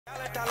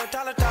Dollar.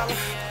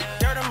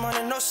 Dirt and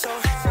money, no soul.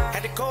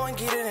 Had to go and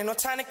get it, ain't no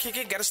time to kick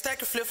it. Got a stack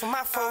and flip for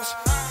my foes.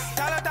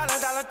 Dollar.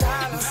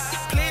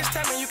 Please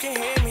tell me you can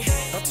hear me.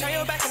 Don't turn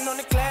your back and don't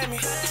neglect me.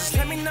 Just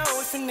let me know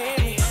if you need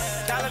me.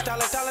 Dollar.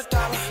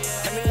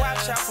 Let me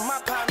watch out for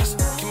my partners.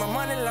 Keep my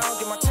money long,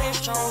 get my team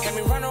strong. Let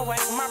me run away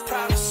from my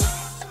problems.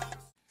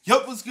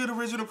 Yup, what's good,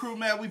 original crew,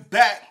 man? We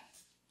back.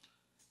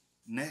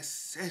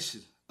 Next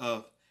session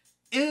of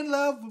In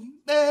Love with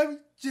Mary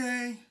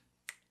Jane.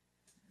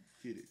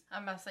 Hit it.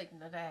 I'm not singing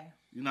today.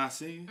 You not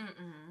singing?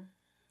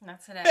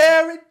 Not today.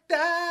 Paradise.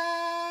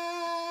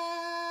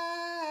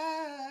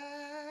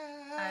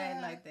 I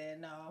ain't like that,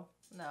 no.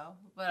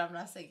 But I'm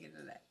not singing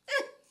today.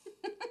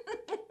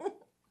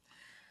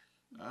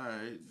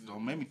 Alright,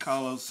 don't make me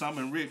call up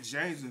Summon Rick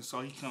James and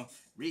so he come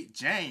Rick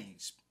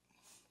James.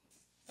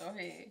 Go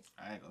ahead.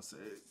 I ain't gonna say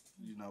it.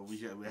 You know, we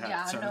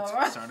have to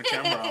turn the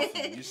camera off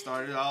and you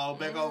start it all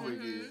back over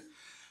again.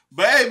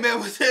 But hey, man,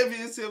 with that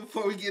being said,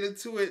 before we get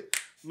into it,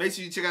 make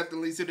sure you check out the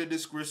links in the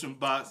description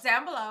box.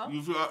 Down below.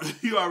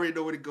 You already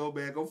know where to go,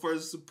 man. Go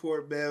further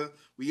support, man.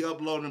 We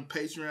uploading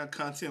Patreon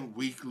content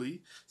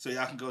weekly, so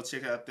y'all can go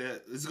check out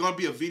that. It's going to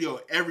be a video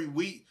every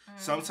week,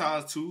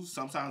 sometimes 2,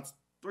 sometimes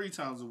 3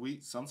 times a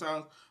week.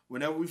 Sometimes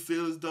whenever we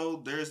feel as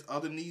though there's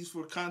other needs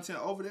for content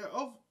over there,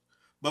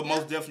 but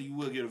most definitely you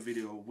will get a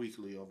video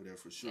weekly over there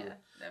for sure.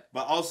 Yeah,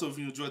 but also, if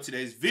you enjoyed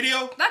today's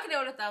video, knock it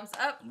with a thumbs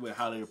up. We'd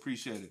highly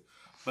appreciate it.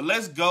 But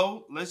let's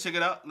go. Let's check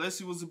it out. Let's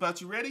see what's about.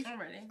 You ready? I'm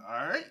ready.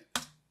 All right.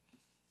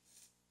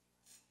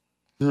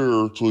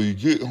 Here till you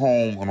get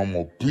home and I'm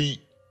gonna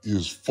beat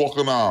his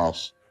fucking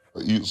ass.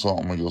 I eat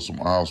something and get some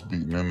ass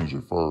beating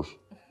energy first.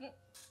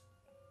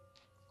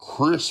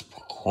 Crisp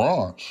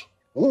crunch.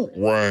 Ooh,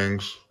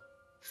 rings.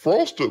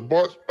 Frosted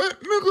bites. Man,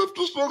 nigga, if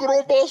this nigga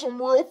don't buy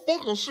some real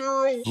fucking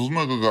cereal. This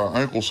nigga got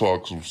ankle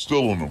socks. I'm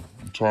stealing them.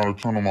 I'm trying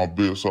to turn on my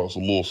bed socks to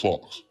little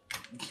socks.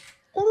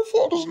 Where the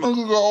fuck this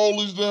nigga got all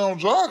these damn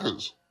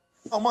jackets?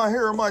 On my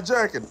hair and my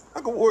jacket. I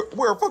can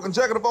wear a fucking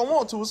jacket if I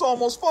want to. It's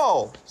almost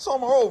fall.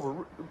 Summer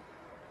over.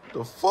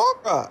 The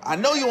fuck? I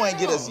know you ain't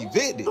get us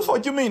evicted. The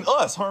fuck you mean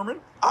us,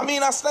 Herman? I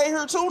mean, I stay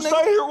here too, nigga.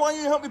 Stay here while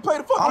you help me pay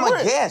the fucking rent.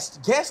 I'm a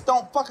guest. Guests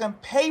don't fucking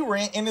pay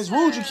rent, and it's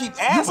rude you keep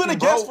asking, You've been a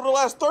guest for the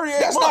last 38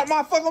 months. That's not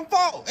my fucking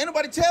fault.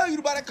 Anybody tell you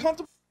about that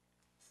comfortable?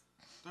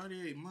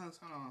 38 months?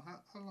 Hold on.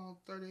 How long?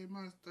 38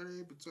 months?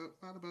 38,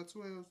 but about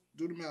 12?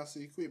 Do the math,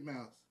 see. Quick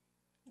math.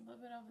 A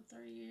little bit over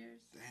 3 years.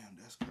 Damn,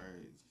 that's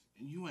crazy.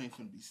 And you ain't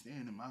finna be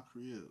staying in my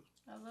crib.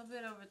 A little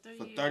bit over 3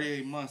 years. For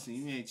 38 months and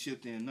you ain't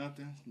chipped in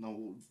nothing?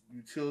 No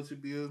utility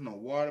bills, no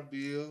water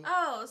bill.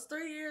 Oh, it's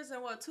 3 years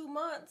and what, 2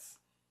 months?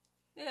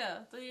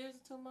 Yeah, 3 years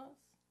and 2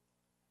 months.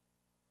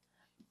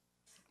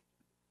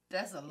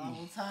 That's a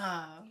long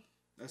time.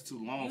 That's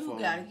too long for me. You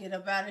gotta get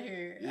up out of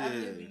here. Yeah. I'm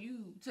giving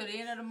you to the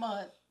end of the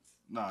month.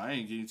 Nah, I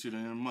ain't getting you to the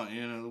end of the month,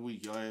 end of the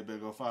week. Y'all better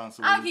go find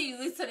some. I'll give you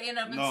at least to the end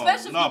of the month.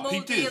 Especially if you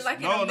moved in like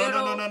in the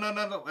middle.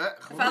 No.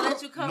 If I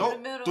let you come in the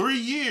middle. 3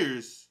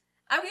 years.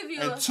 I'll give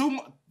you and 2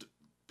 months.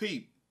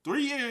 Pete,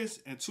 3 years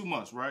and 2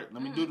 months, right?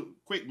 Let me do the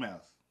quick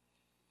math.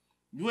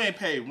 You ain't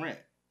paid rent.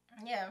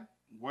 Yeah.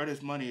 Where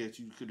this money that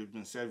you could have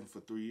been saving for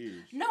 3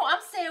 years? No, I'm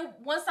saying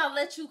once I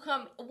let you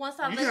come, once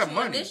I let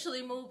you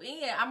initially move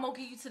in, I'm gonna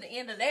give you to the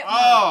end of that month.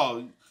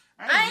 Oh.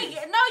 You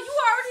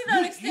already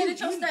done extended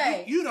your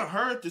stay. You done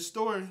heard the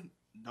story.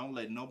 Don't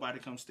let nobody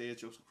come stay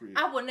at your crib.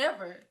 I will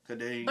never.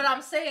 But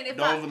I'm saying if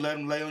don't even let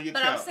them lay on your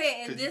couch. But I'm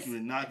saying in this, you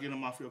cannot get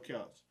them off your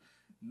couch.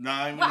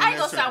 Nah, I ain't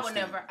gonna say I would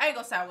never. I ain't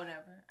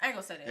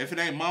gonna say that. If it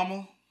ain't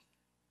mama.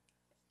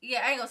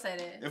 Yeah, I ain't gonna say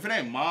that. If it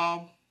ain't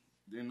mom,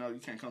 then no, you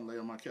can't come lay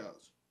on my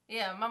couch.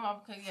 Yeah, my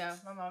mom could. Yeah,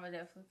 my mama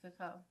definitely could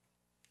come.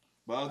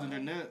 But other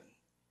than that,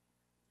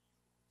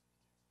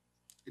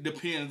 it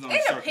depends on.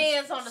 It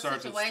depends on the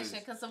situation,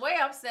 because the way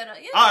I'm set up.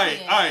 All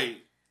right.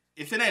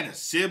 If it ain't a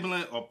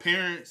sibling or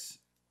parents,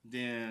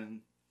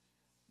 then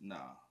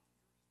nah.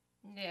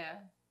 Yeah.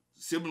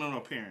 Sibling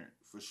or parent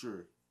for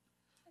sure.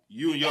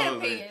 You and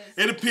your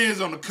it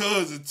depends on the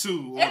cousin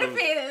too. It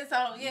depends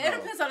on it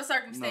depends on the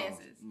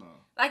circumstances. No.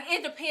 Like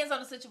it depends on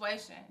the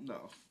situation.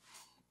 No,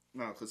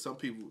 because some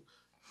people.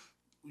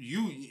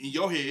 You in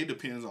your head, it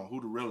depends on who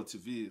the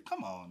relative is.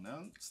 Come on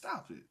now,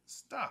 stop it.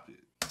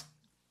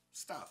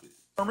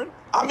 Herman?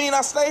 I mean, I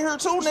stay here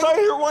too, nigga. Stay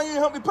here while you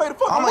help me pay the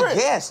fucking rent. I'm a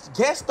guest.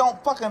 Guests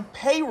don't fucking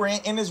pay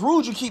rent, and it's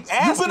rude you keep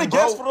asking. You've been a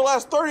guest for the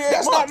last 38 months.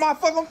 That's not my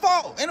fucking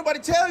fault. Anybody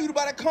tell you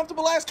about that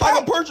comfortable ass couch? I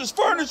can purchase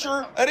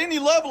furniture at any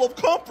level of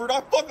comfort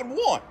I fucking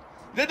want.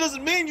 That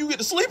doesn't mean you get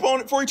to sleep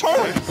on it for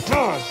eternity.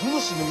 Josh, you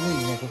listen to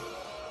me, nigga.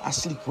 I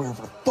sleep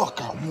wherever the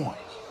fuck I want.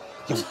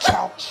 Your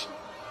couch.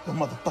 Your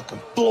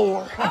motherfucking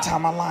floor. One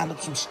time I lined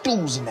up some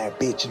stools in that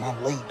bitch and I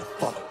laid the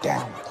fuck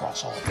down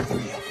across all 3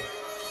 of them.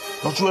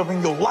 Don't you ever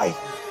in your life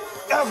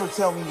ever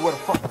tell me where the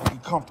fuck to be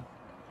comfortable.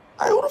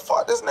 Hey, who the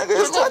fuck this nigga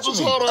is touching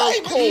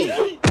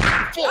me?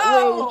 fuck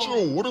wrong with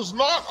you? It is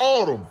not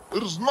autumn.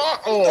 It is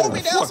not autumn. Threw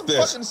me down some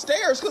fucking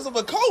stairs because of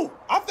a coat.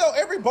 I felt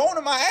every bone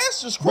in my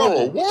ass just Bro,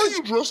 crumble. why are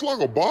you dressed like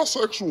a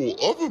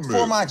bisexual oven mitt?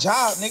 For my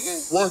job,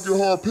 nigga. Work your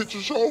hard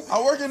picture show?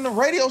 I work in the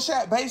Radio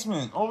Shack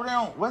basement over there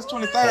on West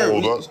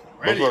 23rd. Oh,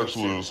 that's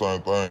actually the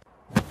same thing.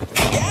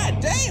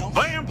 God damn.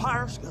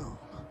 Vampire scum.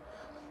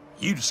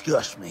 You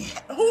disgust me.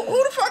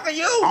 Who the fuck are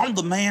you? I'm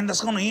the man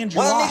that's gonna end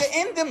your Well, life. nigga,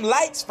 end them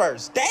lights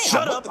first. Damn.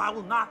 Shut up, I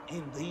will not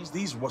end these.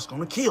 These are what's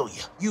gonna kill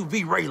you.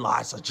 UV ray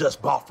lights I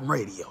just bought from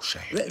Radio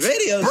Shack.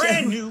 Radio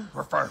Brand new,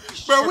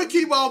 refurbished. Bro, we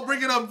keep on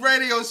bringing up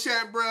Radio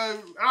Shack, bro.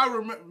 I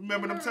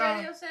remember them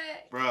times. Radio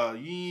Shack? Bro,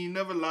 you ain't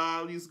never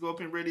lied. We used to go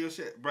up in Radio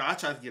Shack. Bro, I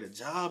tried to get a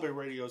job at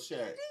Radio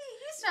Shack.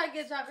 He's trying to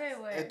get a job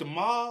everywhere. At the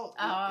mall,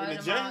 in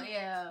the mall,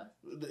 yeah.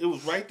 It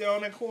was right there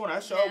on that corner. I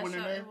sure went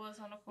in there. It was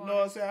on the corner. You know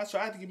what I'm saying? I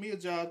tried to get me a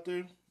job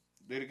there.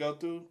 Did it go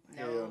through?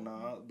 No. Hell no.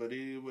 Nah. But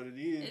it is what it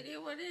is. It is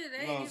what it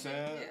is. You know what I'm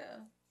saying?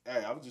 Yeah.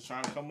 Hey, I was just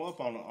trying to come up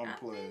on the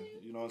play.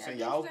 You know what I'm saying?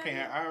 Y'all was paying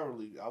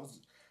hourly.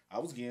 I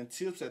was getting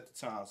tips at the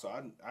time, so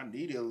I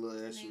needed a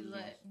little extra.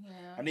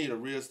 I need a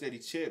real steady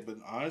check, but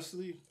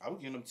honestly, I was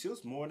getting them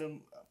tips more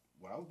than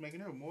what I was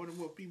making there, more than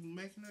what people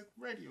making at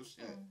Radio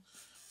Shack.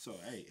 So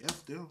hey,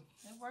 F them.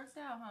 It works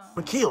out, huh?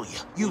 But kill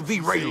you.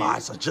 UV ray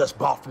lights I just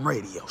bought from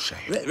Radio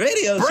Shack.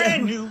 Radio Shack?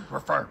 Brand new,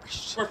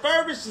 refurbished.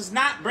 Refurbished is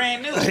not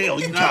brand new. The hell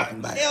you talking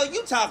about? Hell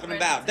you talking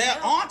about? There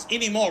aren't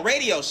any more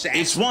Radio Shacks.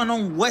 It's one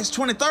on West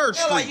 23rd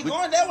Street. Hell, are you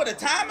going there with a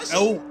time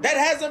machine? No. That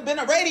hasn't been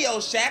a Radio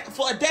Shack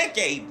for a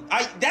decade.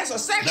 That's a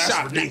sex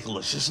shop. That's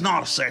ridiculous. It's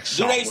not a sex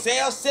shop. Do they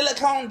sell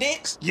silicone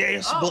dicks?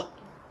 Yes, but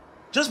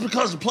just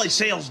because the place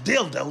sells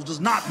dildos does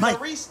not make...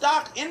 To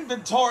restock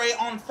inventory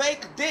on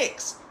fake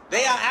dicks.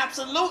 They are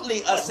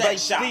absolutely a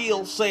sex shop. They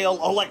still sell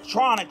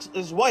electronics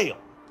as well.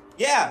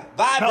 Yeah,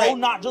 vibrators. No,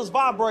 not just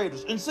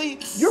vibrators. And see,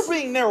 you're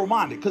being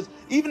narrow-minded, because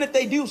even if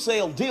they do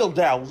sell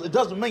dildos, it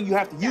doesn't mean you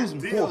have to use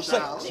them for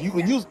sex. You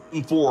can use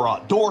them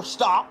for door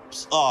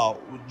stops,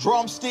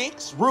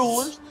 drumsticks,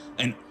 rulers,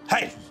 and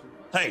hey,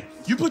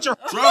 you put your...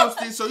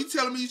 Drumstick, so you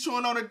telling me you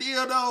chewing on a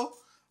dildo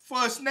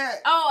for a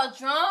snack? Oh, a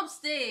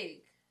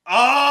drumstick.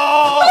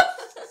 Oh!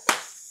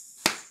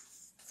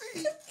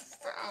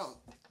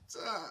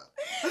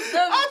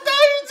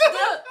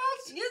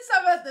 You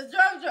talking about the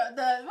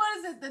what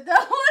is it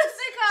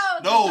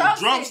called? No,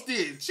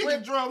 drumstick.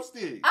 Chicken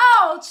drumstick.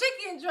 Oh,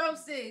 chicken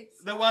drumsticks.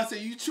 That's why I said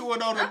you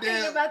chewing on a damn. I'm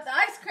thinking about the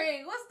ice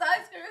cream. What's the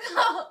ice cream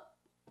called?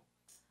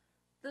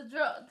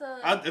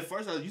 At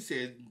first, you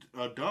said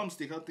a dumb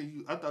stick. I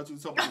thought you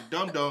were talking about the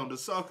dum-dum, the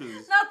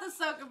suckers. Not the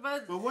sucker,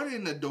 but what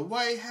in the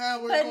Dwight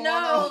Howard but going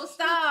no, on?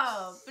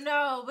 stop.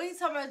 No, but he's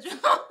talking about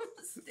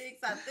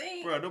drumsticks, I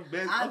think. Bro, the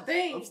best. I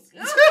think.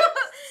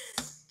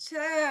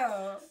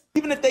 Chill.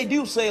 Even if they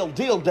do sell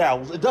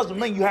dildos, it doesn't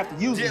mean you have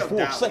to use them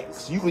for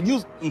sex. You can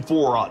use them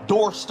for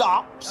door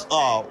stops,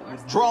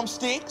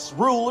 drumsticks,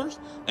 rulers,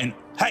 and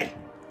hey,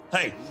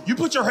 you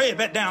put your head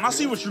back down. I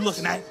see what you're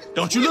looking at.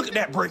 Don't you look at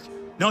that brick.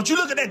 Don't you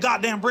look at that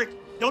goddamn brick.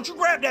 Don't you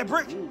grab that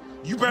brick.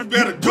 You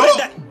better do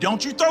that.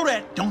 Don't you throw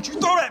that. Don't you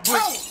throw that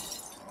brick.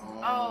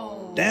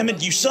 Oh. Damn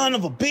it, you son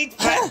of a big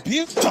fat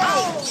bitch.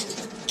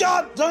 Oh.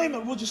 God damn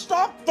it, would you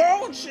stop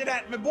throwing shit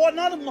at me, boy?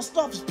 None of my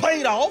stuff is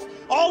paid off.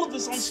 All of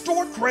it's on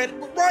stored credit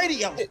with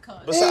radio.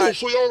 Besides,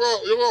 so y'all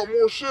got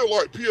more shit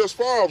like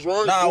PS5s,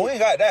 right? Nah, we ain't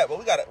got that, but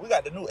we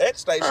got the new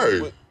X station.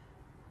 Hey.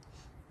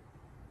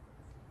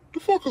 The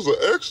fuck is an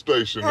X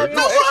station? No, X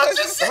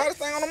station is the hottest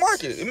thing on the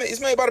market. It's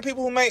made by the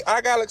people who make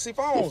iGalaxy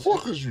phones. The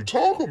fuck is you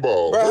talking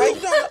about? Bro, how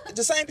you know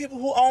the same people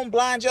who own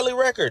Blind Jelly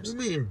Records? You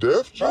mean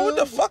Def Jam? Bro, what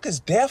the fuck is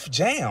Def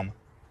Jam?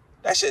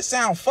 That shit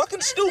sound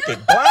fucking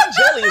stupid. Blind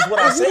Jelly is what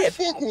I said. Who the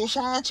fuck was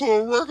signed to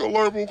a record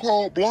label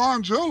called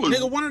Blind Jelly?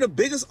 Nigga, one of the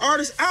biggest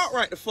artists out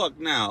right the fuck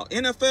now.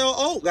 NFL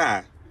old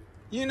guy.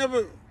 You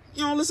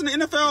don't listen to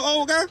NFL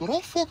old guy? Did I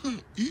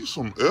fucking eat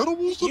some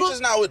edibles today? You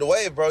just not with the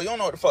wave, bro. You don't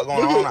know what the fuck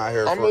going on out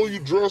here. I know you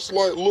dress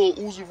like Lil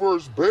Uzi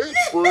Vert's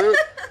bedspread.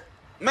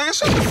 Man,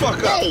 shut the fuck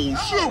up.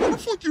 Oh, shit. What the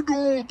fuck you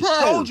doing with power?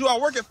 I told you I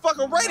work at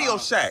fucking Radio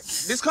Shack.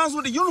 This comes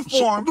with a uniform.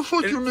 So what the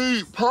fuck you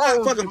need power?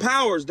 Not fucking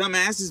powers,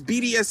 dumbass. It's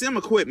BDSM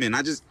equipment.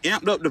 I just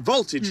amped up the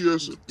voltage.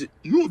 Yes.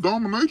 You a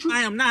dominatrix?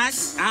 I am not.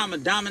 I'm a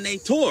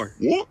dominator.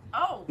 What?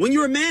 Oh. When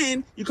you're a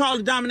man, you call it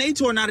a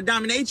dominator, not a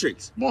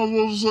dominatrix. Might as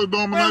well just say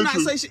dominatrix. Well, I'm not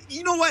say shit.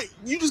 You know what?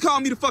 You just call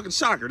me the fucking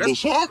shocker. The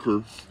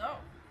shocker? No.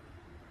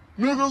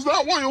 Nigga, is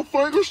that why your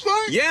fingers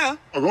stink? Yeah.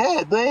 Oh,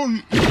 God, bro.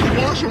 You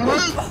wash your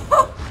hands?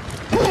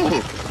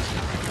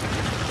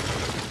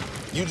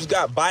 You just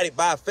got bited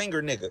by a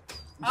finger, nigga.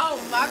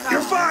 Oh my God.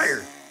 You're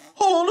fired.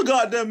 Hold on a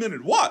goddamn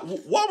minute. Why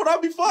would I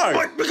be fired?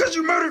 What? Because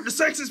you murdered the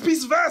sexiest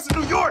piece of ass in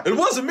New York. It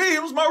wasn't me.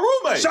 It was my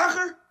roommate.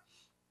 Shocker.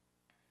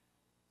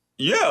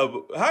 Yeah,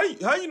 but how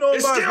you know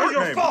It's about his still work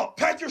your name? fault.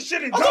 Pack your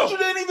shit and I go. thought you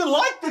didn't even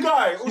like the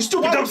guy. You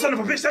stupid dumb son of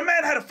a bitch. That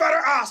man had a fatter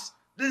ass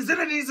than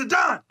Zinedine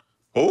Zidane.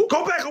 Who?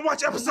 Go back and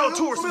watch episode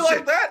 2 or some me like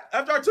shit. that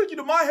after I took you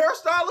to my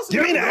hairstylist?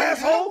 You mean the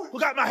asshole who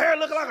got my hair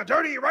looking like a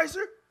dirty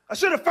eraser? I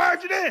should have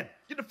fired you then.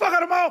 Get the fuck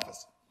out of my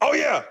office. Oh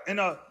yeah,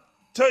 and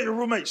Tell your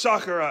roommate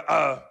Shocker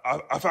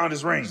I found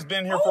his ring. He's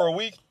been here for a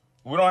week.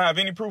 We don't have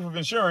any proof of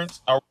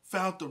insurance.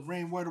 Found the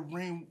ring. Where the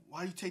ring?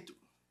 Why you take the...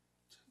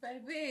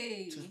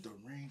 Baby. Took the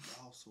ring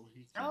off so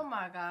he can... Oh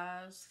my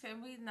gosh.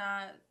 Can we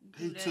not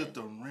do that? He took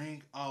the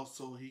ring off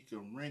so he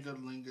can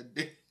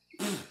ring-a-ling-a-ding.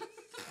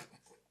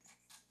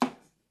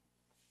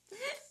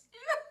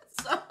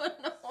 So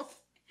annoying.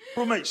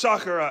 Roommate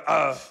Shocker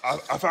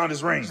I found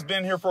his ring. He's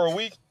been here for a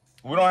week.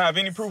 We don't have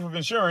any proof of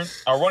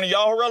insurance. Are one of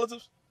y'all her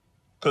relatives?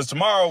 Because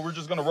tomorrow we're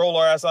just going to roll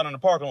our ass out in the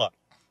parking lot.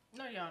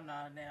 No, y'all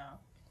not now.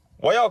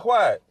 Why y'all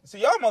quiet? See,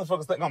 y'all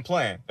motherfuckers think I'm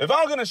playing. If I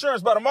don't get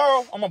insurance by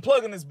tomorrow, I'm going to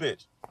plug in this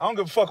bitch. I don't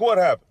give a fuck what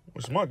happened.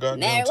 Which is my goddamn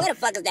Mary, where the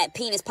fuck is that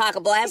penis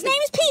pocket boy? His name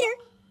is Peter.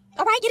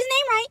 All right, get his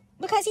name right.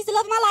 Because he's the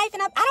love of my life,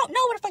 and I don't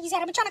know where the fuck he's at.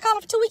 I've been trying to call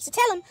him for 2 weeks to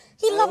tell him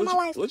he's the love of my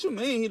life. What you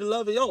mean he the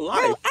love of your life?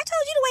 Bro, I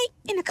told you to wait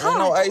in the car. Ain't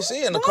no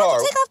AC in the Why car.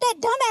 don't you take off that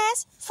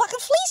dumbass fucking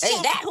fleece jacket?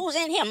 Is that who's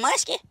in here,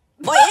 Muskie?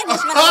 Boy, you ain't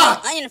smell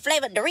like onion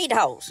flavored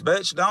Doritos.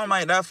 Bitch, don't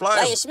make that So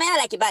flavor. you smell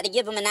like you about to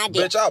give him an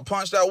idea. Bitch, I'll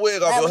punch that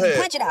wig off your When you head.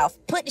 punch it off,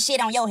 put the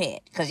shit on your head.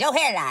 Because your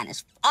hairline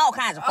is all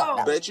kinds of fucked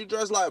up. Bitch, you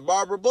dress like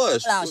Barbara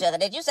Bush. Hold on, sugar.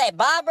 Did you say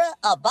Barbara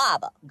or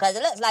Barber? Because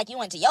it looks like you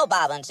went to your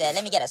barber and said,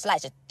 let me get a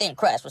slice of thin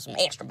crust with some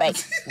extra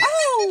bacon.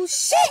 Oh,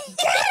 shit.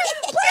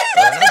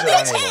 Man,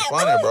 that shit ain't even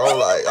funny, bro.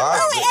 Like, You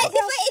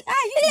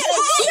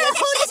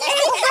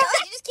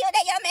just killed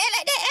that young man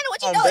like that. I know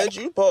what you doing. bitch,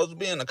 you supposed to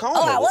be in the coma.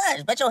 Oh, I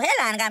was, but your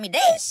hairline got me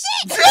dead. Shit!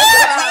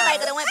 I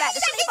could have went back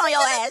to sleep on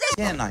your ass.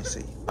 Damn, I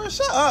see. Bro,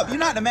 shut up. You're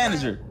not the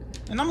manager.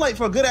 And I'm late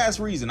for a good-ass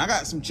reason. I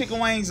got some chicken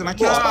wings and I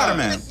killed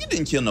Spider-Man. You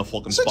didn't kill no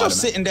fucking Spider-Man. Shut your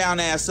sitting down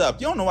ass up.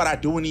 You don't know what I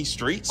do in these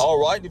streets. All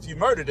right, if you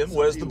murdered him,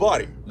 where's the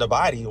body? The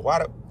body?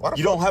 Why the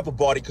You don't have a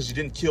body because you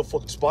didn't kill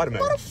fucking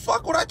Spider-Man. Why the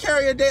fuck would I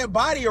carry a dead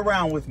body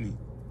around with me?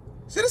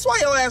 See, that's why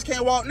your ass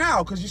can't walk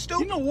now, because you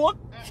stupid. You know what?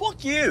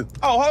 Fuck you.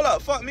 Oh, hold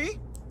up. Fuck me?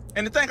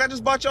 And to think I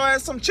just bought your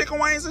ass some chicken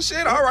wings and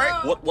shit? All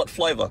right. What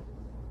flavor?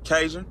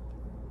 Cajun.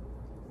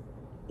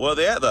 Where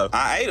they at, though?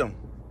 I ate them.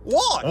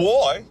 Why?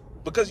 Why?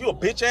 Because you a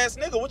bitch-ass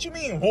nigga. What you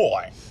mean,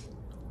 why?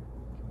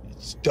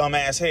 It's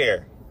dumb-ass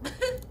hair.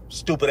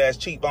 Stupid-ass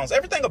cheekbones.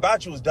 Everything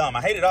about you is dumb.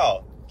 I hate it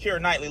all.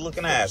 Keira Knightley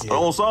looking ass. I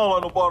don't sound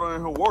like nobody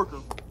in here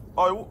working.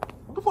 Hey,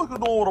 what the fuck you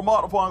doing with a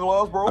magnifying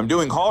glass, bro? I'm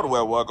doing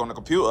hardware work on the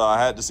computer. I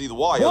had to see the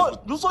wires.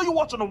 What? You say you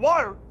watching the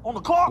wire on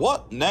the clock?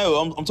 What?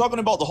 No, I'm talking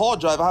about the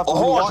hard drive. I have A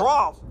hard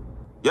drive?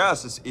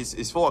 Yes,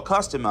 it's for a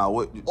customer.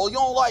 Oh, you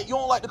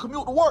don't like to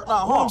commute to work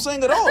now, huh? What I'm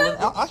saying at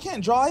all. I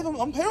can't drive.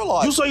 I'm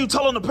paralyzed. You say you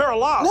telling the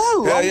paralyzed?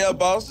 No. Hell yeah,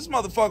 boss. This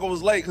motherfucker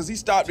was late because he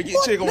stopped to get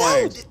chicken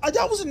wings.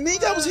 That wasn't me.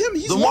 That was him.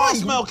 He's The lying. wine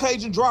smell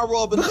Cajun dry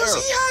rub in the air.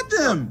 Because he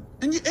had them.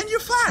 And you're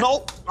fine.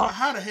 No.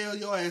 How the hell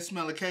your ass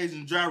smell of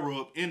Cajun dry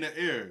rub in the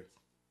air?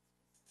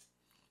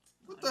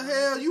 What the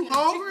hell? You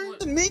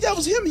hungry? Me, that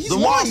was him. He's The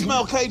lying. wine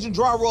smell Cajun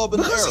dry rub in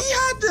the air. Because he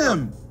had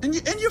them. And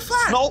you're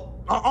fine.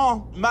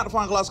 No.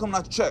 Magnifying glass coming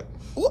out the check.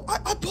 Well,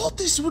 I bought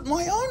this with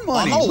my own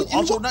money. I know. What you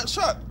I'm want? that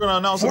shot. We're gonna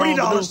announce it on the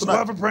news $40 to tonight.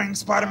 whoever brings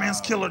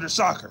Spider-Man's killer to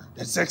Shocker.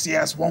 That sexy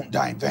ass won't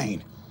die in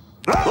vain.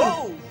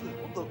 Oh!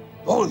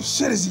 Holy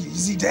shit,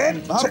 is he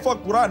dead? How the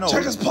fuck would I know?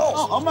 Check his pulse.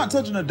 Oh, I'm not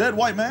touching a dead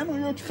white man.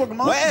 You're fucking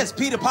mind. Where's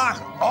Peter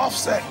Parker?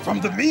 Offset from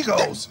the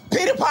Migos.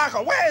 Peter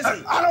Parker, where is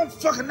he? I don't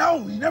fucking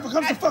know. He never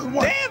comes to fucking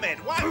work. Damn it!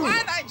 Why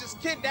did I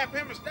just kidnap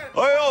him instead of...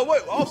 Hey,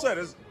 wait. Offset.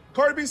 Is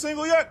Cardi B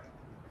single yet?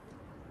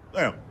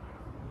 Damn.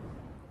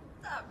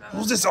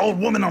 Who's this old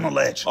woman on the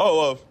ledge?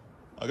 Oh,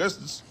 I guess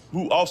this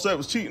who Offset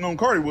was cheating on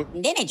Cardi with.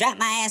 Then they dropped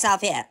my ass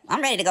off here.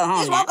 I'm ready to go home.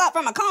 Just woke up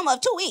from a coma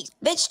of 2 weeks.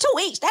 Bitch, 2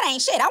 weeks? That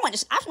ain't shit. I went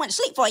to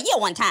sleep for a year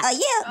one time. A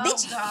year,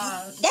 bitch?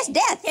 God. That's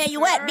death. Tell you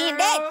what, being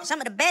dead, some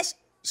of the best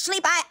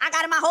sleep I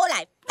got in my whole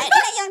life. And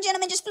that young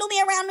gentleman just flew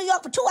me around New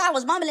York for 2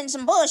 hours mumbling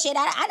some bullshit.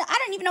 I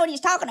don't even know what he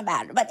was talking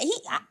about. But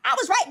I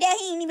was right there.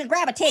 He didn't even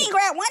grab a titty. He didn't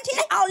grab one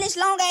titty. All this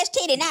long ass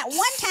titty. Not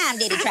one time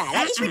did he try.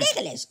 Like, it's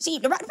ridiculous. See,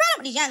 the problem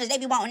with these youngers, they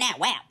be wanting that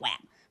whap.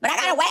 But I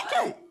got a whap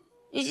too.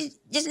 It's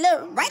just a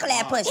little wrinkle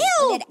ass pussy.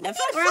 Ew, The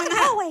fuck wrong the her.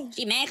 hallway.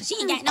 She mad because she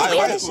ain't got no Hey,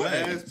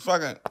 pussy.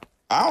 fucking...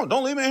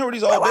 Don't leave me in here with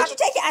these old Why don't bitches. you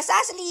take your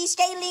isosceles,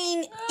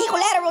 scalene,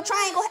 equilateral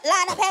triangle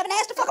line up having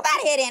ass the fuck up out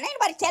of here then? Ain't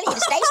nobody telling you to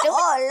stay still.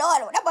 Oh,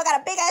 Lord. That boy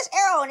got a big ass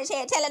arrow in his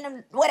head telling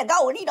him where to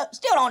go, and he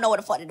still don't know what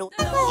the fuck to do.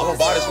 I'm gonna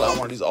body slap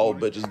one of these old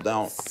bitches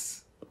down.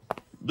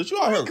 Bitch, you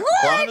out here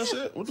crying and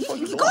shit? What the fuck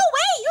you doing? Go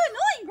away. You're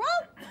annoying, bro.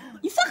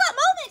 You fuck up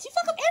moments. You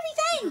fuck up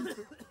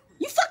everything.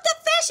 You fucked up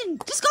fashion.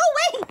 Just go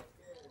away.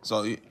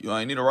 So you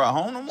ain't need to ride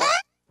home no more?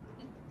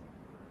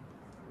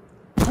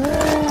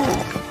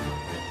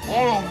 I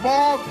am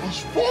mad as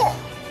fuck.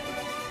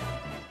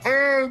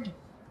 And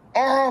I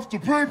have to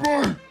pee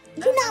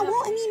pee. You not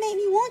wanting me make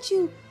me want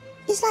you.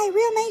 It's like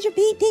real major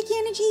big dick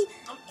energy.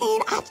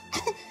 And I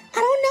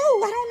don't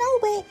know,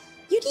 but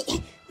we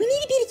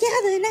need to be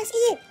together and that's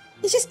it.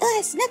 It's just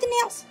us, nothing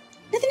else.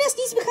 Nothing else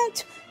needs to become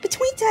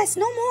between us,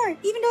 no more.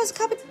 Even though it's a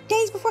couple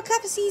days before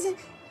cuffing season,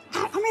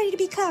 I'm ready to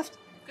be cuffed.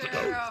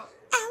 Girl.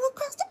 I will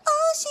cross the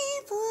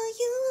ocean for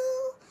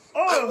you.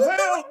 Oh, hell no,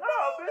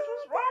 bitch.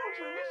 What's wrong with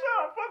you? You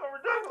sound fucking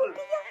ridiculous.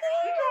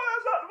 Get your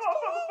ass out the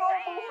motherfucking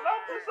phone booth and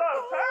out this side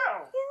of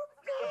town.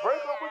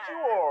 break up with you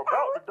or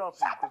about to dump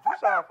you? Because you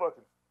sound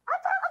fucking... I'm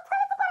telling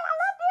somebody I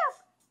love them.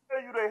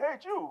 Tell you they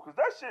hate you, because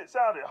that shit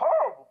sounded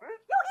horrible, bitch.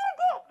 You hear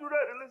that? Do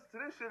that and listen to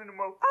this shit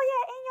anymore. Oh,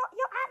 yeah, and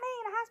your Aunt May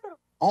in the hospital.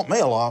 Aunt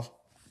May alive.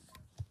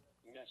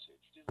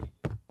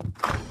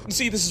 You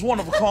see, this is one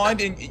of a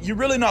kind, and you're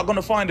really not going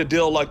to find a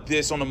deal like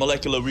this on a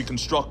molecular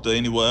reconstructor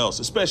anywhere else,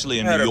 especially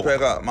in New York. I had to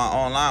pick up my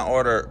online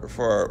order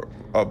for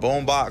a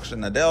boombox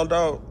and a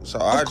dildo, so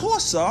Of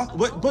course, sir.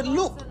 But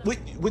look,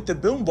 with the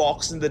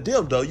boombox and the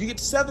dildo, you get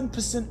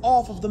 7%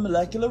 off of the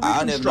molecular reconstructor.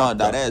 I don't even know what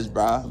that is,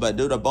 bro. But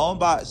do the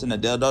boombox and the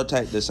dildo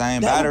take the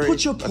same that battery? That will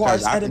put your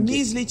price at a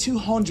measly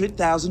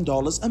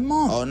 $200,000 a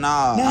month. Oh,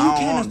 no. Now, you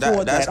can't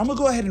afford that. I'm going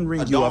to go ahead and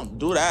ring you up. Don't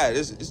do that.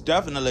 It's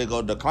definitely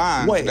going to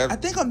decline. Wait, I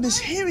think I'm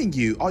mishearing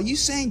you. Are you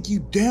saying you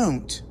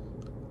don't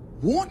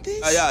want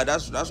this? Yeah,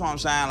 that's what I'm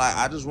saying. Like,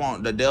 I just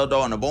want the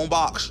dildo and the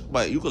boombox,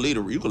 but you could leave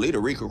the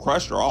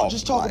reconstructor off.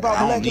 Just talk about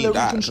molecular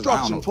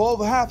reconstruction for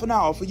over half an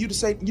hour for you to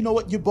say, you know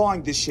what, you're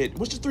buying this shit.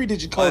 What's the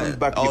 3-digit code in the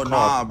back of your car?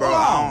 Oh, nah, bro.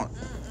 I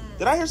don't...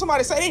 Did I hear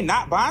somebody say they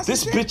not buying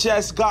this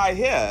bitch-ass guy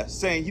here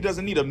saying he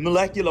doesn't need a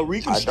molecular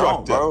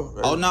reconstructor? I don't,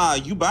 bro. Oh, nah,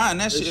 you buying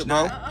that shit,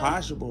 bro. It's not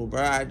possible,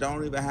 bro. I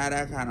don't even have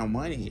that kind of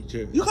money.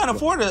 You can't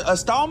afford an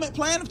installment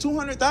plan of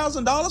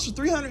 $200,000 for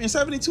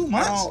 372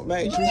 months? I don't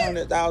make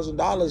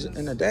 $200,000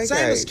 in a decade.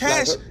 Same as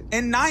cash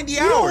in 90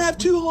 hours. You don't have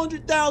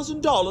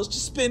 $200,000 to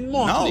spend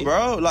monthly. No,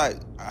 bro. Like,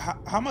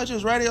 how much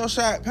is Radio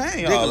Shack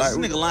paying y'all? Like, this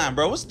nigga lying,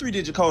 bro. What's the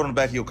 3-digit code on the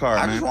back of your car,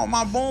 man? I just want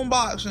my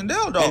boombox and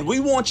dildo. And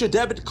we want your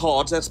debit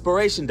card's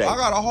expiration date. I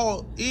got a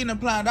whole evening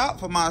planned out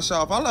for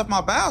myself. I left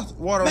my bath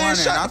water running. Man,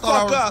 shut the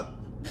fuck up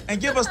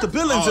and give us the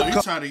billing zip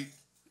code.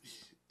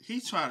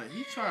 He's trying to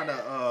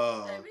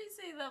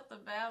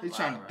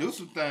do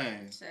some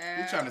things.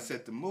 He's trying to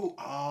set the mood.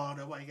 Oh,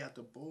 that's why he got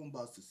the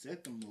boombox to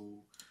set the mood.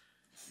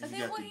 And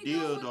he got the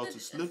dildo to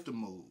slip the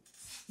mood.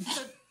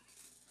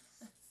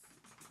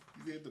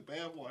 You get the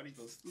bath water, he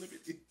gonna slip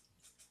it in.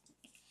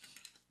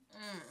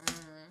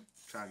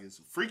 Trying to get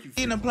some freaky.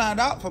 Evening planned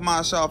out for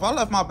myself. I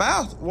left my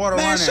bath water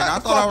running. Man,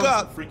 shut the fuck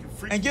up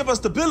and give us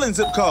the billing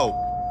zip code.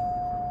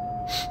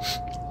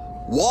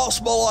 Wall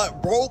smell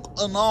like broke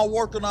and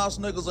non-working-ass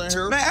niggas in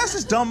here. Man, that's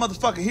this dumb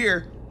motherfucker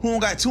here who don't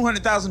got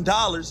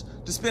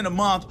 $200,000 to spend a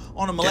month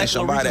on a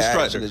molecular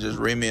reconstructor. Just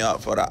ring me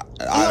up for the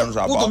items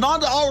I bought. With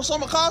the $90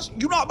 summer cost,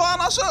 you not buying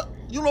that shit?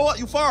 You know what?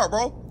 You fired,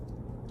 bro.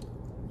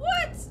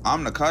 What?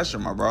 I'm the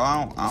customer, bro.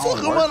 I don't fuck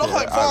you, man. I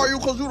can't fire you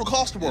because you the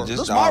customer. This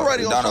is my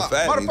radio shop.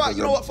 Matter of fact,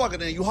 you know what? Fuck it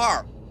then. You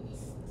hired.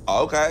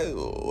 Okay.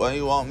 When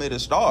you want me to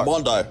start?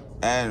 Monday.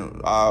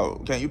 And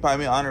can you pay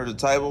me under the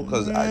table?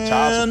 Because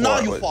child support. Now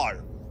you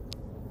fired.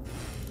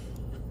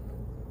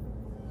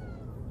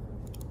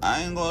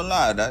 I ain't gonna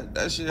lie,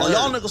 that shit.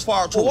 Y'all niggas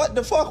fired too. Well, what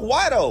the fuck?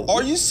 Why though?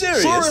 Are you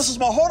serious? Serious is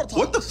my heart attack.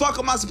 What the fuck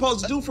am I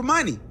supposed to do for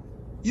money?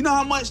 You know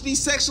how much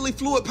these sexually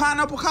fluid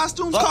pineapple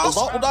costumes cost? Is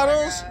that what that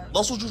is?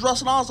 That's what you're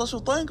dressing as? That's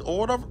your thing? Or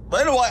whatever?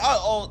 But anyway,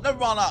 never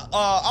mind that.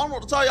 I don't know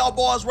what to tell y'all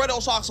boys. Radio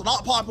shocks are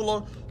not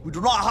popular. We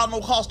do not have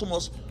no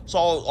customers.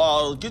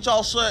 So get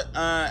y'all shit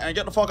and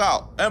get the fuck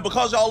out. And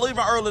because y'all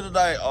leaving early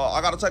today,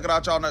 I gotta take it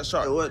out y'all next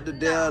shirt. What the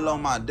deal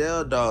on my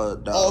dildo,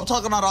 though? Oh, I'm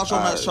taking that out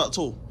your next shirt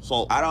too.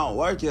 So I don't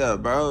work here,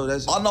 bro.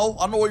 I know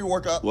where you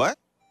work at. What?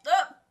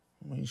 I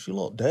mean, she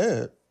look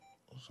dead.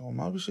 So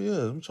maybe she is.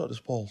 Let me check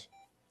this pulse.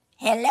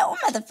 Hello,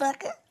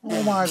 motherfucker.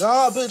 Oh my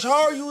God, bitch,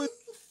 how are you?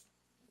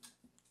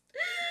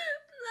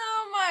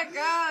 Oh my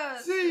God.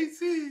 See.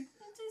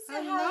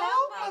 Hello,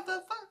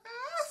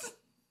 motherfuckers.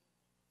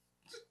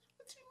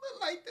 What you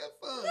look like that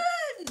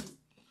for?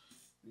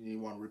 You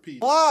didn't want to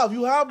repeat it. Live,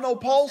 you have no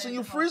pulse and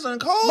you're freezing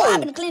cold. Boy,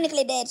 I've been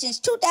clinically dead since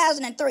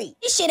 2003.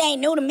 This shit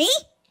ain't new to me.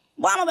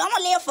 Boy, I'm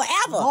gonna live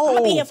forever. No. I'm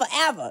gonna be here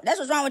forever. That's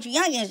what's wrong with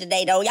you youngins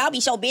today, though. Y'all be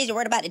so busy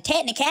worried about the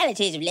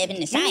technicalities of living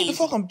the science. What the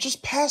fuck? I'm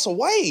just pass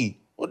away.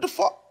 What the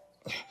fuck?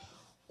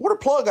 Where the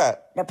plug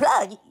at? The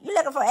plug? You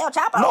looking for El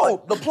Chapo?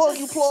 No, the plug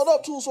you plugged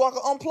up to so I can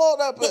unplug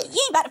that bitch.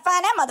 You ain't about to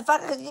find that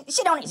motherfucker because this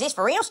shit don't exist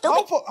for real,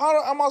 stupid.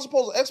 How am I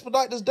supposed to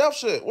expedite this death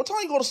shit? What time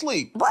you go to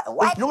sleep?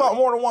 What? You got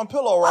more than one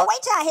pillow, right? Oh,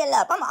 wait till I heal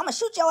up. I'm gonna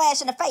shoot your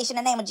ass in the face in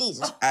the name of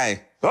Jesus.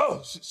 Hey.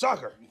 Oh,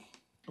 sucker.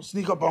 Don't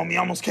sneak up on me.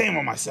 I almost came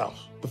on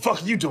myself. The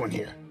fuck are you doing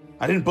here?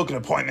 I didn't book an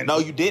appointment. No,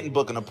 you didn't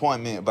book an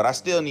appointment, but I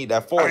still need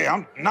that $40. Hey,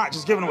 I'm not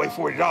just giving away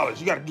 $40.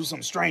 You got to do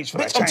something strange for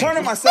that I'm change.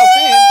 turning myself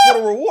in for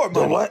the reward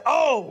money. The what?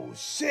 Oh,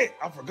 shit.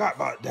 I forgot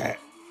about that.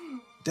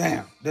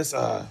 Damn. That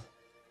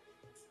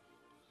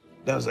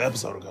was an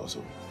episode ago,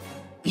 so.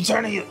 You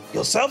turning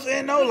yourself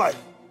in, though? Like,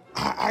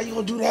 how you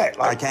gonna do that?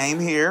 I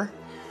came here.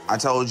 I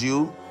told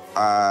you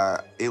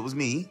it was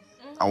me.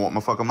 I want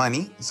my fucking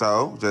money,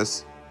 so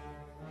just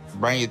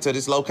bring it to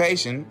this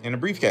location in a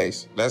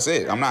briefcase. That's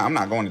it. I'm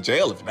not going to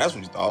jail if that's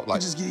what you thought. Like,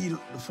 I'll just give you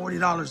the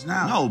 $40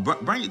 now. No,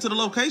 bring it to the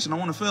location. I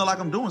want to feel like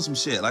I'm doing some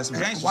shit, like some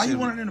gangster shit. Why you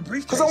want it in a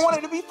briefcase? Because I want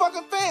it to be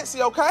fucking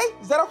fancy, okay?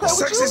 Is that okay with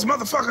you? Sexiest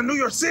motherfucker in New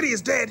York City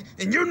is dead,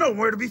 and you're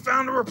nowhere to be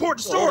found to report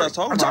the story. I'm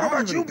talking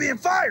about you being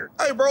fired.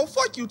 Hey, bro,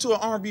 fuck you to an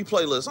R&B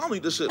playlist. I don't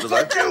need this shit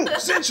today. Fuck you,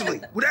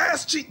 essentially, with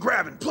ass cheek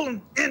grabbing,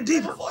 pulling in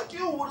deeper. Fuck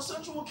you with a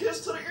sensual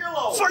kiss to the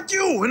earlobe. Fuck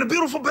you in a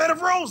beautiful bed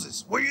of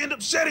roses, where you end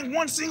up shedding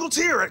one single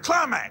tear at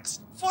climax.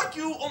 Fuck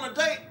you on a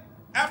date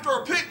after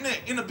a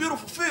picnic in a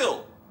beautiful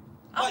field.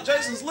 Like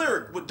Jason's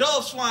lyric, with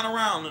doves flying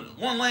around and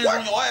one lands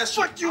on your ass.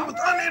 Fuck you with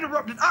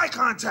uninterrupted eye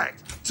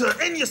contact to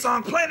Enya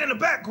song playing in the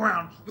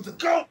background with a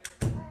goat.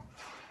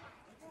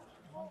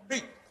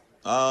 Hey,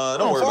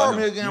 don't worry about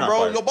me again,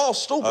 bro. Your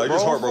boss stupid, bro. You're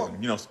just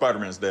heartbroken. You know,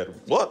 Spider-Man's dead.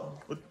 What?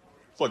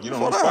 Fuck, you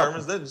don't know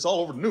Spider-Man's dead? It's all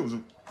over the news.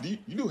 You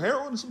do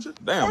heroin or some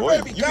shit? Damn,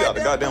 boy, you got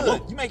the goddamn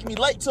look. You making me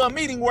late to a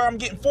meeting where I'm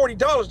getting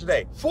 $40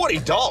 today.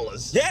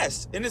 $40?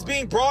 Yes, and it's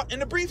being brought in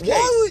the briefcase.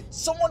 Why would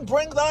someone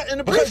bring that in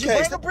the briefcase?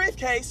 Because you bring a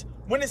briefcase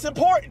when it's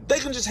important. They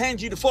can just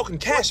hand you the fucking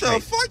cash. What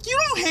the fuck? You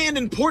don't hand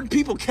important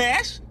people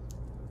cash.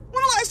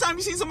 When the last time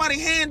you seen somebody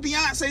hand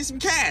Beyonce some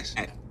cash?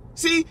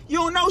 See, you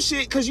don't know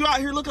shit because you out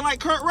here looking like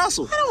Kurt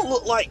Russell. I don't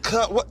look like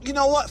Kurt. You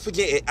know what?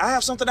 Forget it. I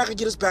have something that can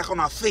get us back on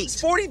our feet.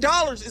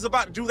 $40 is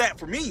about to do that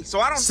for me, so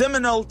I don't...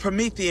 Seminole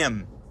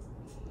Prometheum.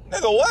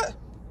 Nigga, what?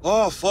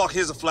 Oh, fuck,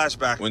 here's a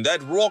flashback. When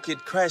that rocket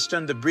crashed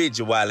on the bridge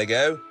a while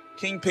ago,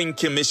 Kingpin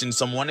commissioned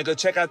someone to go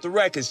check out the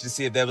wreckage to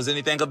see if there was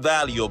anything of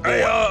value aboard.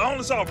 Hey, I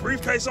only saw a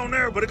briefcase on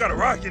there, but it got a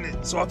rock in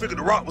it, so I figured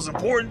the rock was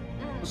important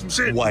or some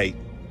shit. Wait.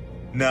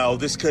 No,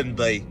 this couldn't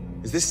be.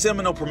 Is this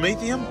Seminole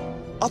Prometheum?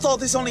 I thought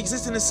this only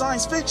existed in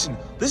science fiction.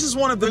 This is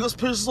one of the biggest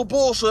pieces of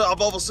bullshit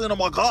I've ever seen in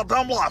my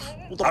goddamn life.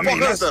 What the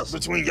fuck is this?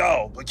 Between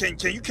y'all, but can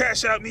you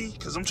cash out me?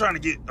 Because I'm trying to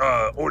get,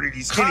 order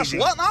these skinny Cash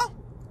what now?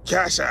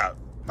 Cash out.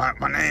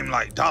 My name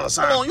like $.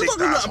 Hold on, you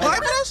gonna do nothing pay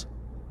for this?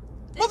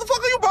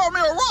 Motherfucker, you bought me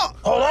a rock.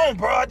 Hold on,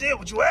 bro, I did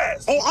what you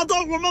asked. Oh, I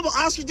don't remember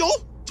asking you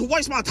to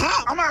waste my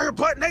time. I'm out here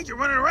butt naked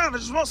running around. I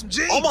just want some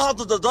jeans. I'm gonna have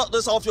to deduct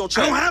this off your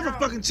check. I don't have a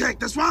fucking check.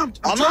 That's why I'm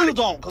I know you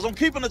don't, because I'm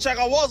keeping the check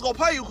I was gonna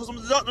pay you because I'm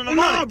deducting the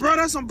money. No, bro,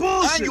 that's some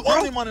bullshit, And you bro.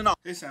 owe me money now.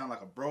 It sound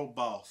like a bro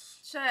boss.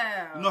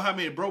 Child. You know how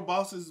many bro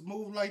bosses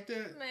move like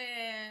that?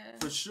 Man.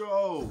 For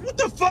sure. What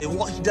the fuck? And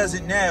what he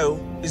doesn't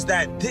know is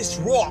that this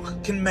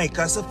rock can make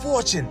us a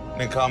fortune.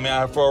 Then call me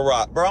out here for a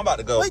rock. Bro, I'm about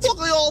to go. What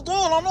are y'all doing?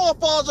 I know I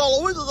fired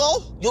y'all a week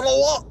ago. You know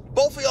what?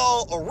 Both of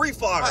y'all are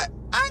refired.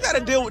 I ain't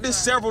gotta deal with this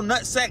several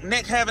nutsack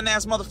neck having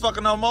ass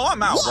motherfucker no more.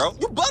 I'm out, What?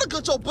 bro. You better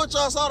get your bitch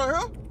ass out of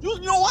here.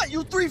 You know what?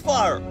 You 3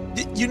 fired.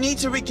 You need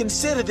to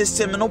reconsider this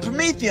Seminole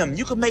Prometheum.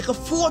 You can make a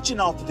fortune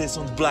off of this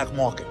on the black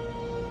market.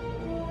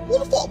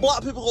 What the fuck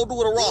black people gonna do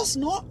with a rock? That's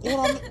not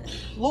what I'm...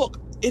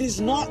 Look, it is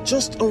not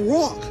just a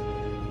rock.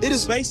 It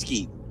is space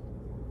skeet.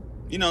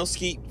 You know,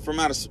 skeet from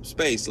outer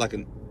space, like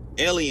an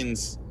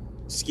alien's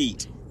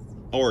skeet.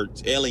 Or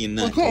alien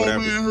nut, Call whatever.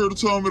 me in here to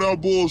tell me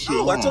that bullshit.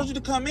 No, I told you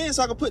to come in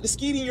so I could put the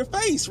skeet in your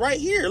face right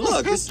here.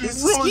 Look, it's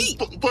really skeet.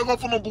 think I'm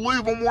gonna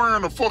believe I'm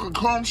wearing a fucking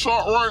cum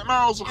shot right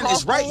now?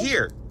 It's right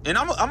here. And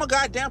I'm a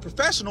goddamn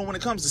professional when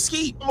it comes to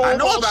skeet. No, I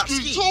know about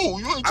skeet skeet. too.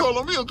 You ain't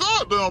telling me a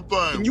goddamn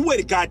thing. And you wait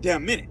a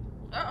goddamn minute.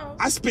 Uh-oh.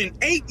 I spent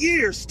 8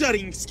 years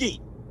studying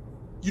skeet.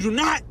 You do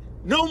not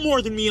know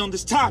more than me on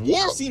this topic.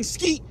 What? I've seen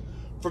skeet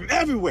from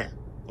everywhere,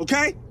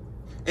 okay?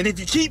 And if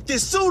you keep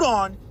this suit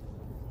on,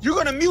 you're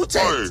gonna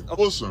mutate. Hey,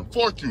 listen,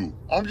 fuck you.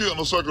 I'm getting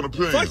a second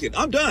opinion. Fuck it,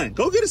 I'm done.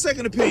 Go get a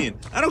second opinion.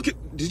 I don't care.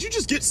 Did you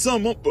just get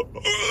some up?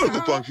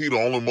 Nigga think he the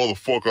only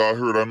motherfucker out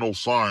here that knows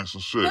science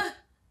and shit.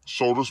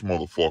 Show this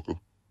motherfucker.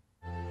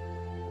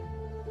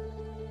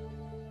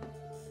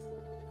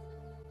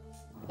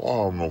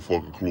 I have no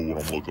fucking clue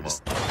what I'm looking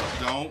at.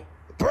 Don't.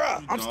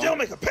 Bruh, I'm still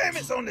making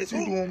payments on this.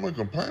 You doing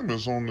making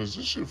payments on this?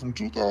 This shit from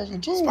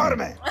 2002.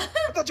 Spider-Man. I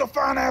thought your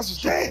fine ass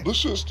was dead. This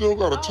shit still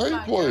got a tape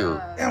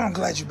player. Damn, I'm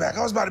glad you're back.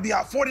 I was about to be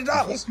out $40.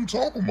 What you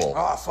talking about?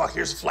 Oh, fuck,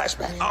 here's a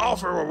flashback. I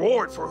offer a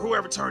reward for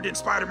whoever turned in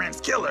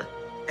Spider-Man's killer,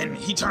 and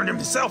he turned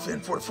himself in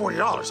for the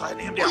 $40. I had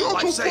him down Y'all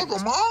life just savings.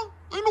 fucking mom?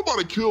 Ain't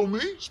nobody kill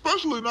me,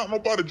 especially not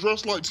nobody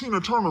dressed like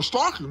Tina Turner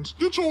stockings.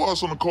 Get your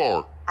ass on the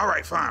card. All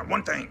right, fine.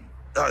 One thing.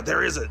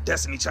 There is a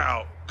Destiny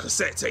Child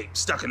cassette tape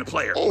stuck in the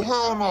player. Oh,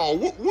 hell no.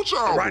 Which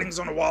album? The writing's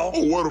on the wall.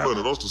 Oh, wait a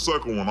minute. That's the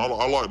second one. I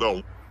like that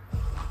one.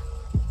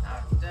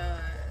 I'm done.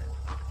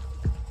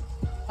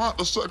 Not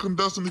the second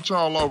Destiny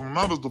Child album.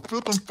 That is the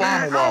fifth and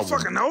Man, final I don't album.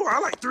 fucking know. I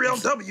like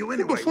 3LW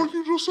anyway. What the fuck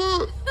you just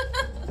said?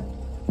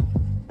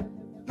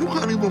 You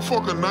can't even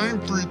fucking name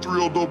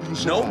 3LW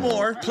songs. No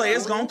more.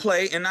 Players gonna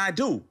play, and I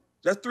do.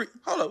 That's 3.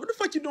 Hold up. What the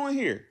fuck you doing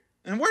here?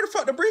 And where the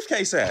fuck the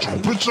briefcase at?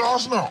 Bitch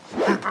ass now.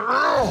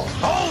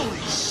 Holy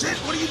shit,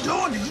 what are you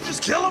doing? Did you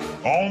just kill him?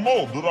 I don't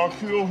know. Did I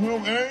kill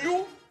him and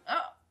you?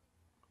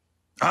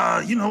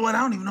 You know what? I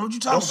don't even know what you're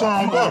talking That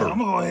sound about. better. I'm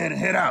gonna go ahead and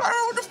head out. I don't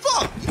know what the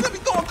fuck. You could be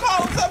throwing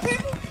columns at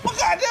people. My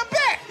goddamn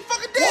back. You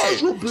fucking dead. Why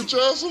is your bitch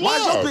ass alive? Why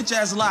is your bitch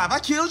ass alive? I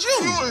killed you.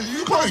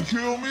 You can't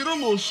kill me. That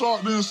little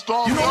shot didn't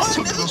stop You me. know I what,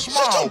 took the nigga?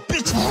 smile. Shut your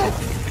bitch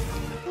mouth.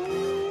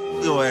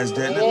 your ass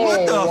dead. Oh,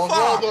 What the my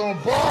fuck? God, I'm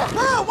back.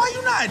 Bro, why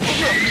you not?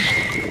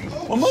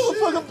 My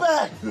motherfucking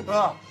back.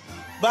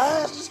 My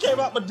ass just came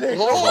out my dick.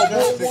 Oh,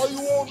 bro, why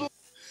you want to?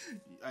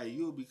 Hey,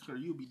 you'll be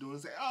doing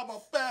say, oh, my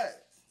back.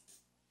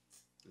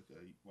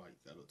 Okay, why you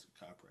gotta go to the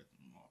chiropractor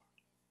tomorrow?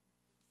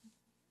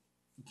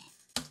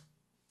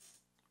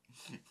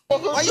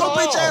 Why your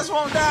bitch ass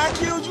won't die? I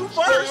killed you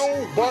first.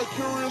 Stay on, by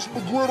curious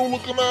McGriddle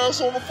looking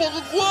ass on the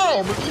fucking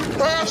ground. Nigga, you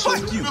pass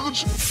Fuck you.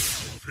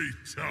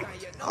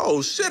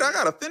 Oh shit, I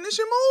got a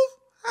finishing move?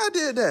 I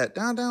did that.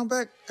 Down,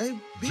 back. Hey,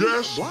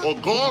 Just a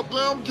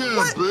goddamn game,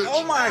 bitch.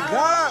 Oh my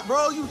God,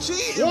 bro, you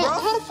cheating, What? bro.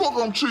 How the fuck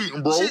I'm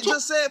cheating, bro? Shit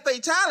just said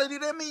fatality.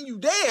 That mean you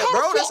dead, How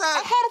bro. the That's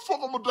fuck, how the fuck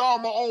I'm gonna die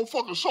on my own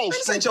fucking show?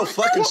 This ain't your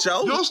fucking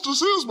show. Yes, this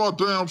is my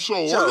damn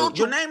show. Joe,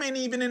 your name ain't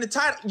even in the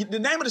title. The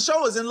name of the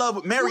show is In Love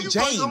with Mary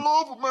Jane. You in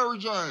love with Mary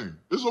Jane?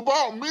 It's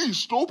about me,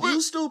 stupid. You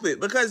stupid,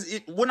 because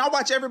when I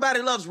watch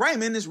Everybody Loves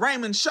Raymond, it's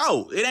Raymond's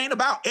show. It ain't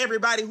about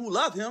everybody who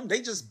love him.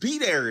 They just be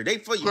there. They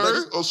for you.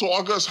 Okay, so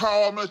I guess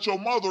How I Met Your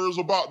Mother is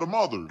about the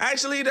mother.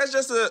 Actually, that's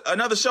just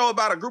another show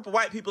about a group of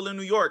white people in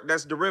New York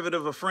that's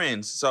derivative of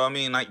Friends. So, I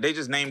mean, like, they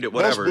just named it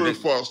whatever. That's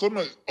very fast. They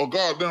make a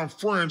goddamn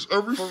Friends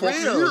every For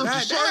fucking real. year. God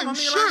It's the damn, same I mean,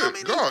 shit. like, how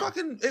many God.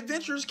 fucking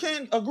adventures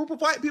can a group of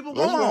white people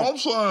go That's on? what I'm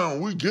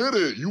saying. We get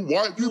it. You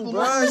white people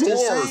bruh, in New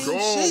it's the York. same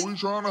Oh, shit. we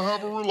trying to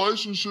have a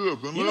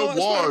relationship and You know live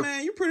what's funny, life.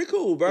 man? You pretty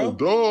cool, bro. Oh,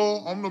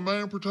 duh. I'm the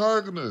main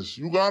protagonist.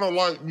 You gotta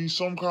like me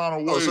some kind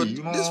of way. Oh, so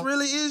you know? this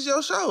really is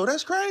your show?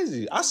 That's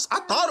crazy. I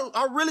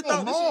really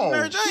thought this was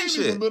Mary Jane she's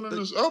shit. even been in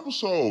this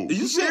episode. Are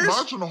you serious?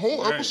 Imagine the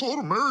whole episode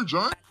of Mary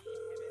Jane.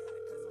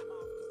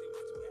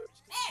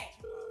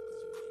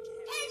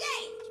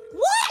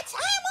 What?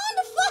 I am on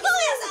the fucking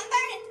list. I'm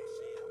burning.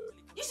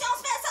 You sure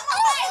smell something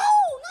on fire? No.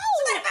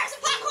 Somebody burn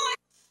some popcorn.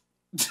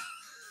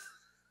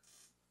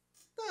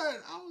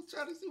 I was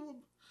trying to see what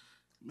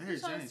Mary Jane.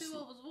 Trying to see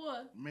what was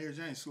what. Mary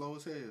Jane slow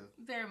as hell.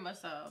 Very much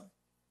so.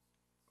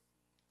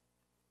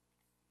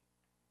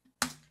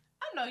 I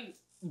know you.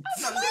 I'm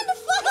on the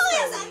fucking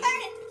list. I'm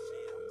burning.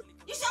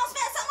 You sure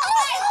smell something on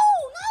fire? No.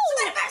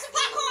 Somebody burn some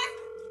popcorn.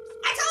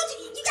 I told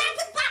you, you gotta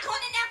put popcorn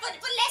in there for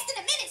less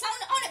than a minute on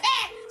the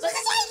bag. Because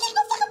why you get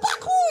no fucking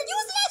popcorn? You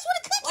was the last one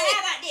to cook it. Well,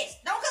 how about this?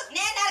 Don't cook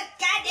now, not a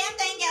goddamn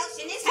thing else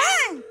in this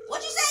house.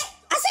 What'd you say?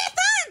 I said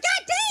fine,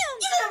 goddamn.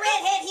 You little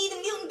redhead heathen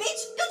mutant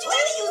bitch. Don't you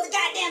ever use the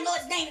goddamn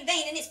Lord's name in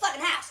vain in this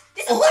fucking house.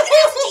 This is the fucking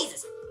house of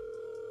Jesus.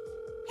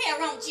 Hell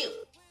wrong with you.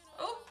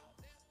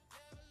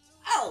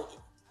 Oh,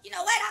 you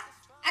know what?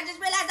 I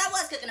just realized I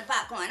was cooking the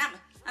popcorn. Did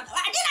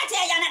I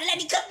tell y'all not to let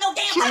me cook no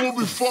damn Shit popcorn?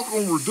 will be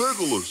fucking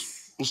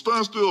ridiculous. But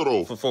stand still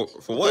though. For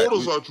what?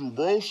 Orders at you,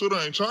 bro. Shit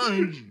ain't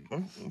changed.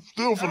 I'm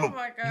still finna.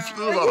 You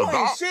still You gotta ain't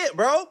die. shit,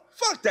 bro.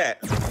 Fuck that.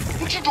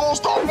 What you doing?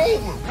 Stop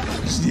moving.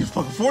 Just need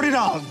fucking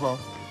 $40, bro.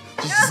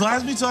 Just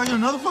last me talking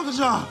another fucking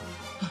job.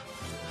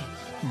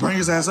 Bring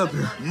his ass up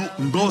here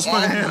and blow his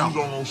fucking head off.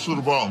 You don't know shit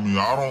about me.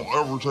 I don't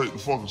ever take the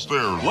fucking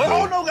stairs. What?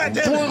 Bro. Oh, no,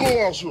 goddamn Bring it.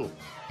 your ass here.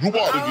 You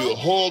about to get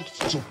hugged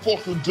to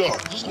fucking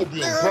death. This gonna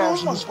be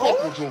embarrassing as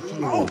fuck with your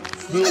funeral.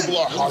 They'll be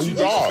like, how he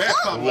died?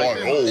 I'm like,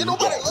 oh, you got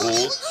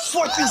hugged.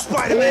 Fuck you,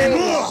 Spider-Man.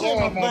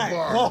 Oh, my back.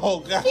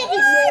 Oh, God. What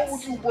is wrong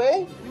with you, bro?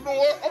 You know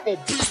what? I'm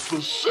gonna beat the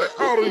shit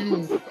out of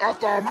you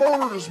after I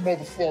murder this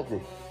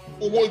motherfucker.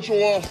 I'll wait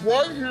your ass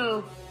right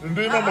here, and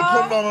then I'm gonna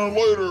come down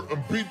there later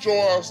and beat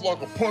your ass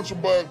like a punching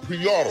bag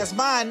pinata. That's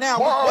mine now.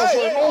 My ass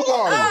ain't nobody.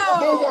 Oh.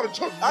 Nobody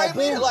touches my I ain't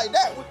mean it booty. like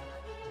that.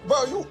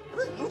 Bro, you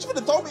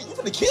finna throw me? You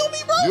finna kill me,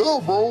 bro? Yeah,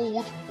 bro.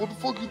 What the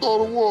fuck you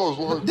thought it was?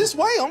 Like This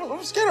way,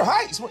 I'm scared of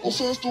heights. What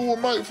sense do it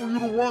make for you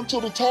to run to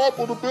the top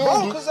of the Bro,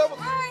 building? because I was...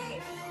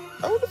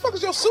 What the fuck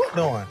is your suit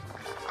doing?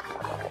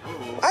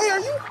 Hey,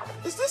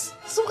 is this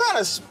some kind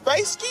of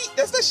space ski?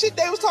 That's that shit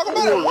they was talking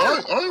about at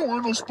work. I ain't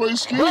wearing no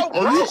space ski. Bro,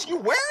 Are you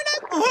wearing that?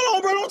 Hold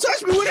on, bro. Don't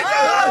touch me with it. Oh!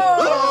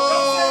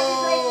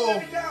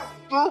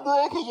 Still,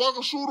 bro, because I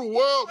can shoot a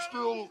web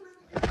still.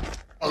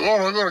 I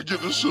gotta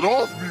get this shit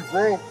off me,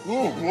 bro.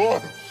 Oh,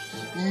 God.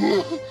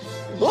 Get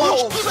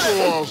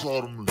your ass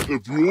out of me.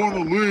 If you want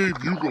to leave,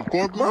 you can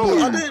fucking Bro,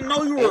 leave. I didn't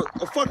know you were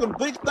a fucking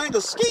big thing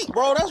of skeet,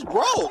 bro. That's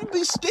gross. I'm gonna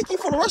be sticky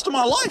for the rest of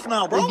my life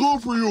now, bro. Well,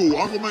 good for you.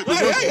 I can make the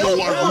rest of your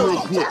life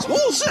real quick.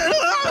 Oh, shit.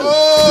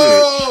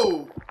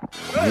 Oh!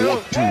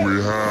 What do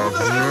we have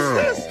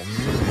now?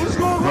 What's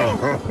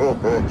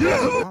going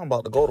on? I'm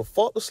about to go to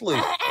fuck to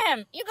sleep.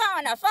 You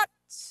going to fuck?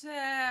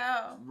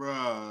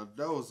 Bruh,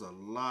 that was a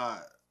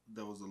lot.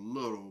 That was a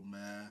little,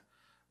 man.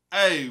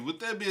 Hey, with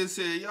that being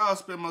said, y'all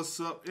spam us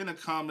up in the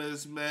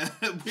comments, man.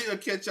 We'll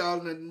catch y'all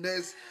in the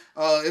next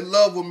In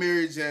Love with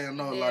Mary Jane. I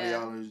know a lot of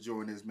y'all are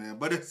enjoying this, man.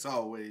 But as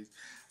always,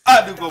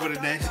 I do go with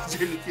the name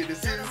Jenny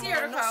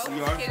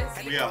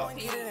Kiddandceemgmt. We are.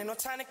 Ain't no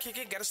time to kick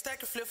it. Got a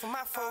stack of flip for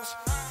my folks.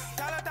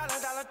 Dollar.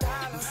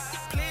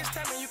 Please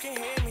tell me you can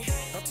hear me.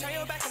 Don't turn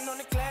your back and don't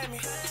neglect me.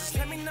 Just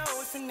let me know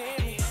if you need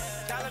me.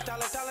 Dollar. Let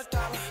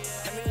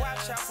me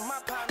watch out for my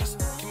partner.